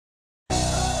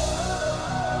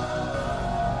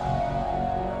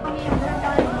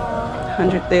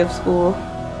100th day of school.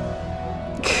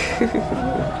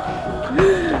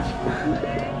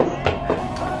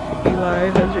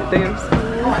 Eli, 100th day of school.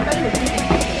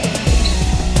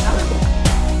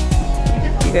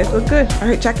 You guys look good. All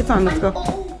right, jackets on, let's go.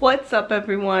 What's up,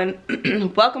 everyone?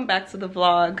 Welcome back to the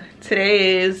vlog.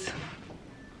 Today is,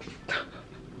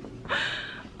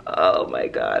 oh my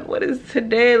God, what is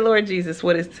today? Lord Jesus,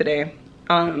 what is today?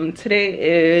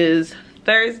 Today is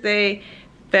Thursday,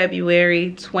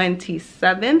 February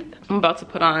 27th. I'm about to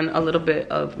put on a little bit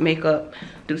of makeup,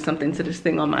 do something to this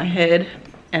thing on my head,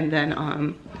 and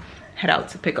then head out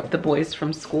to pick up the boys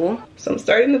from school. So I'm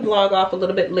starting the vlog off a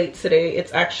little bit late today.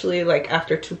 It's actually like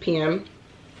after 2 p.m.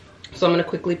 So I'm gonna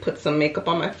quickly put some makeup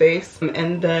on my face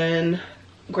and then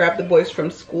grab the boys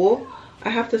from school. I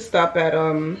have to stop at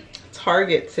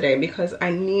Target today because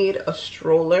I need a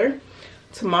stroller.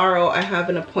 Tomorrow I have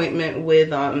an appointment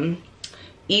with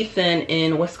Ethan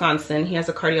in Wisconsin. He has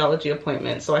a cardiology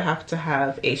appointment, so I have to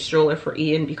have a stroller for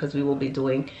Ian because we will be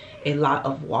doing a lot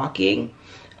of walking.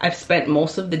 I've spent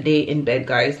most of the day in bed,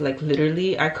 guys. Like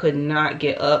literally, I could not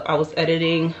get up. I was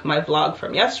editing my vlog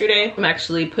from yesterday. I'm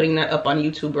actually putting that up on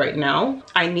YouTube right now.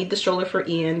 I need the stroller for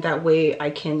Ian. That way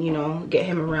I can, you know, get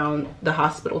him around the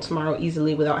hospital tomorrow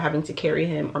easily without having to carry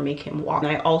him or make him walk.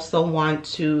 And I also want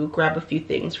to grab a few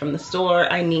things from the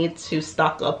store. I need to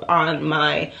stock up on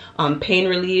my pain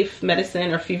relief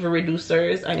medicine or fever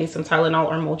reducers. I need some Tylenol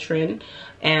or Motrin.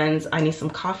 And I need some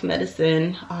cough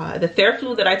medicine. The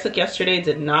Theraflu that I took yesterday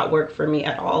did not work for me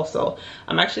at all. So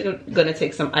I'm actually gonna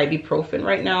take some ibuprofen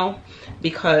right now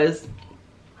because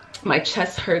my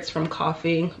chest hurts from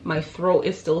coughing. My throat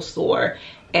is still sore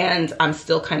and I'm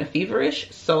still kind of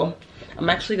feverish. So I'm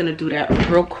actually gonna do that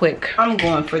real quick. I'm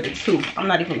going for the 2. I'm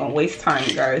not even gonna waste time,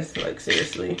 guys. Like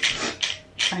seriously,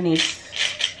 I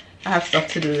have stuff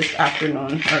to do this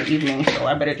afternoon or evening, so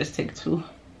I better just take 2.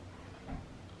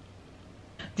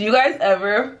 Do you guys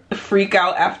ever freak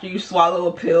out after you swallow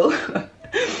a pill?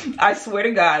 I swear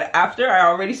to God, after I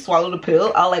already swallowed a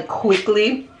pill, I'll like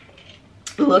quickly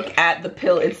look at the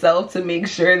pill itself to make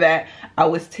sure that I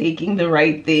was taking the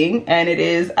right thing, and it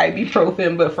is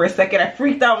ibuprofen. But for a second I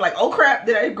freaked out. I'm like, oh crap,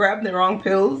 did I grab the wrong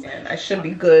pills? And I should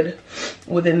be good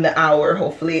within the hour.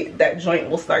 Hopefully that joint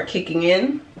will start kicking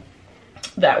in.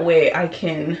 That way I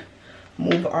can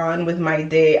move on with my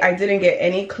day. I didn't get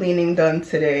any cleaning done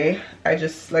today. I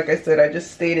just, like I said, I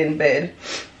just stayed in bed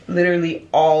literally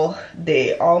all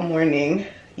day, all morning.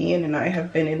 Ian and I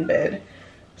have been in bed.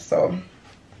 So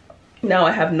now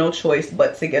I have no choice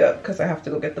but to get up because I have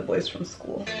to go get the boys from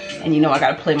school. And you know I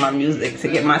gotta play my music to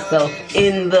get myself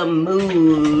in the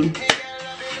mood.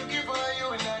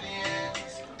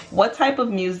 What type of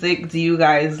music do you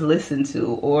guys listen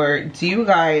to? Or do you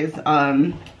guys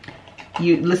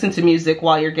you listen to music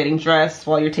while you're getting dressed,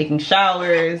 while you're taking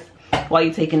showers, while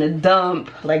you're taking a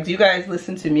dump? Like, do you guys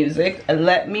listen to music? And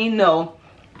let me know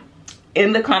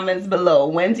in the comments below,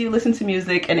 when do you listen to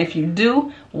music? And if you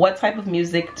do, what type of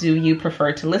music do you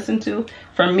prefer to listen to?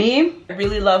 For me, I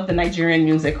really love the Nigerian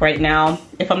music right now.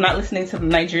 If I'm not listening to the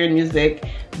Nigerian music,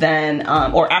 then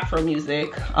or Afro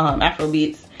music, Afro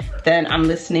beats, then I'm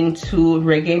listening to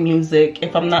reggae music.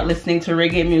 If I'm not listening to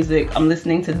reggae music, I'm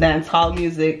listening to dancehall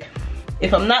music.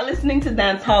 If I'm not listening to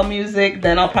dancehall music,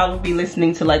 then I'll probably be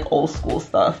listening to like old school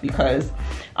stuff because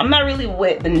I'm not really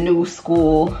with the new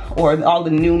school or all the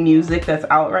new music that's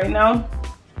out right now.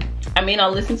 I mean,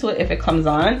 I'll listen to it if it comes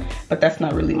on, but that's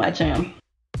not really my jam.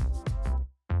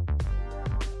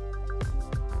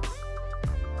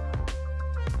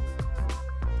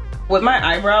 With my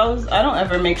eyebrows, I don't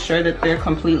ever make sure that they're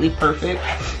completely perfect.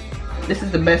 This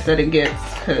is the best that it gets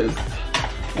because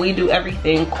we do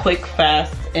everything quick,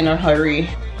 fast, in a hurry.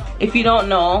 If you don't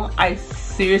know, I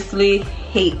seriously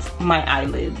hate my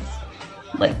eyelids.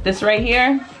 Like this right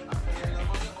here.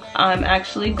 I'm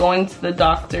actually going to the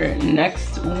doctor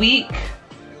next week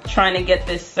trying to get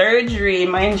this surgery.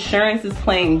 My insurance is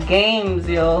playing games,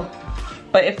 yo.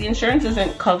 But if the insurance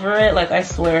doesn't cover it, like I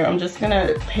swear, I'm just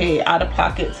gonna pay out of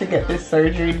pocket to get this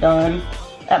surgery done.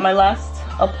 At my last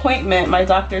appointment, my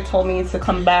doctor told me to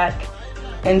come back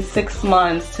in 6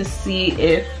 months to see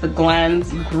if the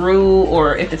glands grew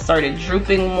or if it started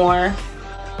drooping more.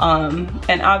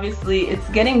 And obviously it's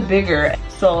getting bigger,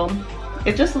 so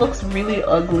it just looks really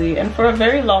ugly. And for a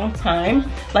very long time,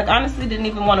 like honestly didn't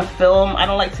even want to film. I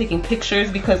don't like taking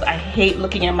pictures because I hate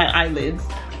looking at my eyelids.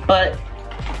 But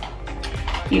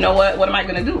you know what am I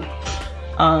gonna do?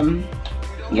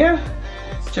 Yeah,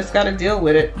 just gotta deal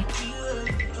with it.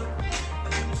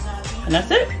 And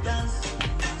that's it.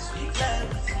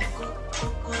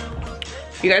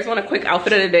 You guys want a quick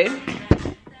outfit of the day?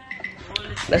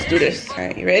 Let's do this. All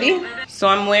right, you ready? So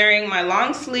I'm wearing my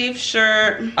long sleeve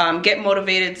shirt, Get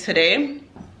Motivated today,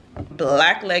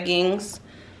 black leggings,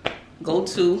 go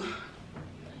to,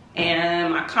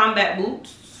 and my combat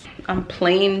boots. I'm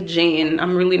plain Jane.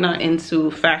 I'm really not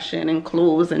into fashion and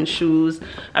clothes and shoes.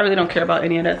 I really don't care about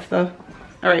any of that stuff.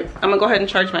 All right, I'm gonna go ahead and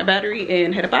charge my battery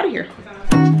and head up out of here.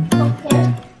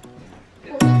 Okay.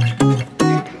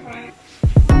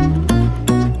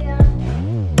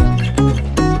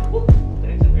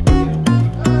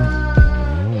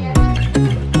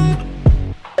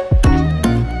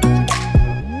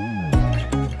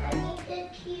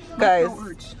 Guys,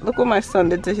 look what my son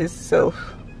did to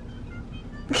himself.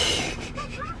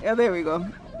 Yeah, there we go.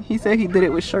 He said he did it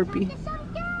with Sharpie.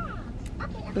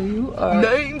 So you are...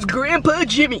 Name's Grandpa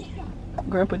Jimmy.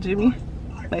 Grandpa Jimmy?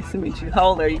 Nice to meet you. How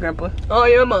old are you, Grandpa? I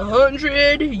am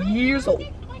 100 years old.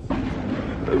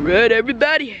 Alright,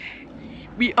 everybody.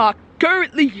 We are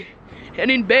currently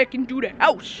heading back into the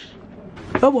house.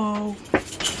 Hello.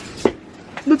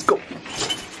 Let's go.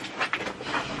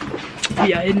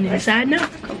 We are heading inside now.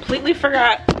 Completely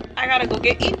forgot. I gotta go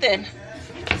get Ethan.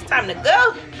 It's time to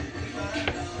go.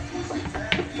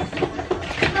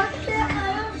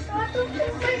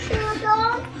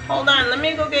 Hold on, let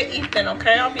me go get Ethan,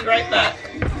 okay? I'll be right back.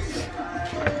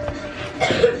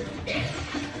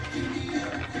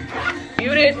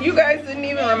 You guys didn't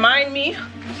even remind me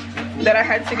that I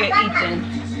had to get Ethan.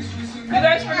 You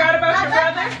guys forgot about your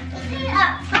brother?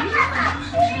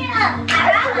 I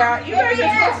forgot. You guys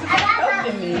are supposed to be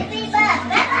helping me.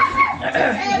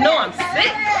 No, I'm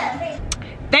sick.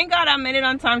 Thank God I made it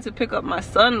on time to pick up my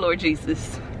son, Lord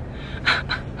Jesus.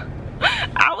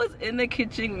 I was in the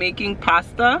kitchen making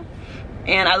pasta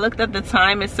and I looked at the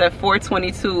time, it said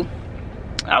 4:22.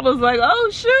 I was like, oh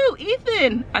shoot,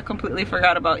 Ethan. I completely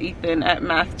forgot about Ethan at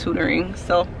math tutoring.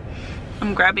 So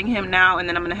I'm grabbing him now and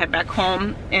then I'm gonna head back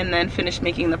home and then finish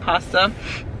making the pasta.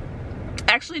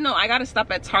 Actually, no, I gotta stop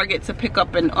at Target to pick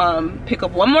up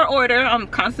one more order. I'm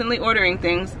constantly ordering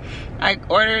things. I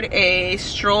ordered a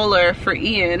stroller for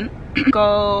Eian.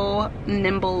 Go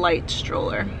Nimble Light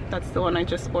stroller. That's the one I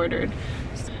just ordered.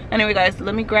 Anyway guys,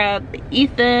 let me grab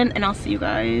Ethan and I'll see you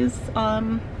guys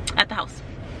at the house.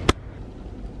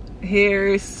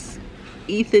 Here's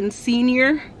Ethan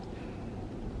Senior.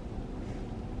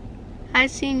 I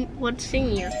seen what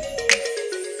senior?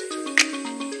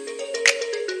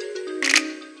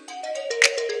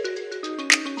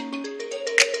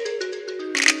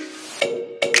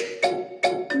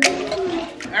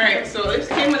 Alright, so this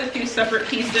came with a few separate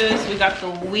pieces. We got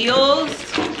the wheels.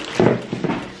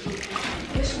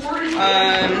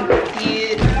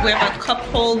 We have a cup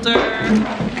holder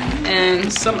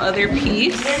and some other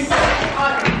piece.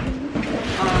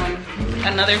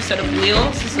 Another set of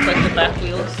wheels. This is like the back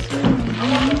wheels.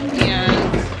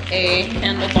 And a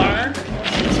handlebar,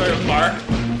 some sort of bar.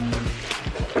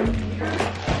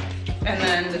 And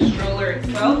then the stroller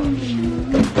itself.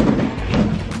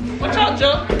 Watch out,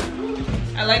 Joe.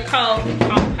 I like how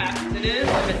compact it is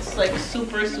and it's like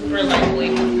super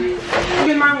lightweight.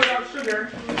 Get mine without sugar.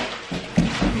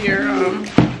 Here, I'm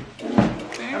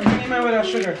getting mine without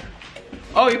sugar.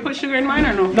 oh, you put sugar in mine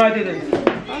or no? No, I didn't.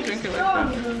 I'll drink it like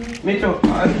that. Me too.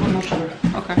 I put no sugar.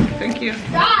 Okay, thank you.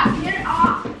 Stop! Get it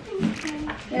off!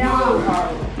 Get it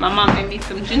off. My mom made me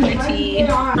some ginger tea.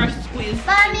 Fresh squeezed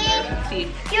Mommy, tea.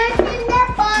 you're in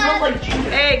the box.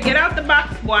 Hey, get out the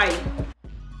box, boy.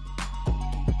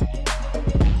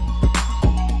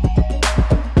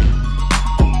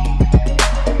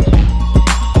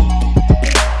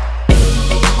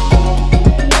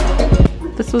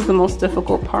 This was the most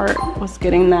difficult part, was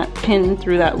getting that pin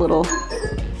through that little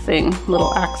thing,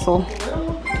 little axle.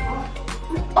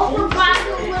 Oh, the black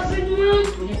living room.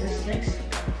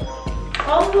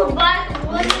 Oh, the black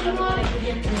living room.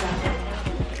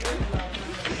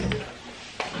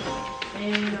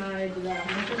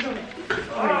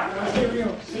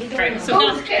 Alright, so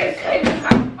now,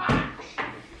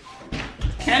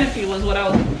 canopy was what I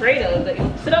was afraid of, that you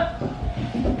would sit up.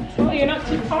 Oh, you're not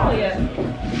too tall yet.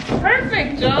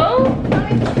 Perfect, Joe.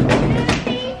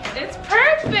 It's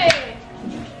perfect.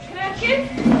 Can I kiss?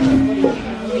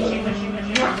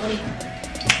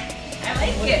 I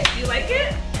like it. Do you like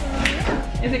it?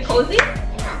 Is it cozy?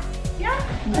 Yeah.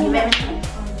 Aww.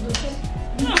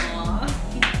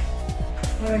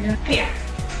 Here.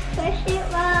 Push it,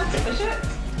 Mom. Push it.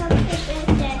 Push it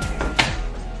there.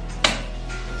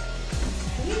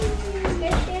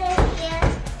 Push it, yeah.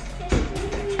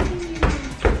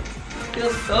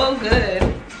 Feels so good.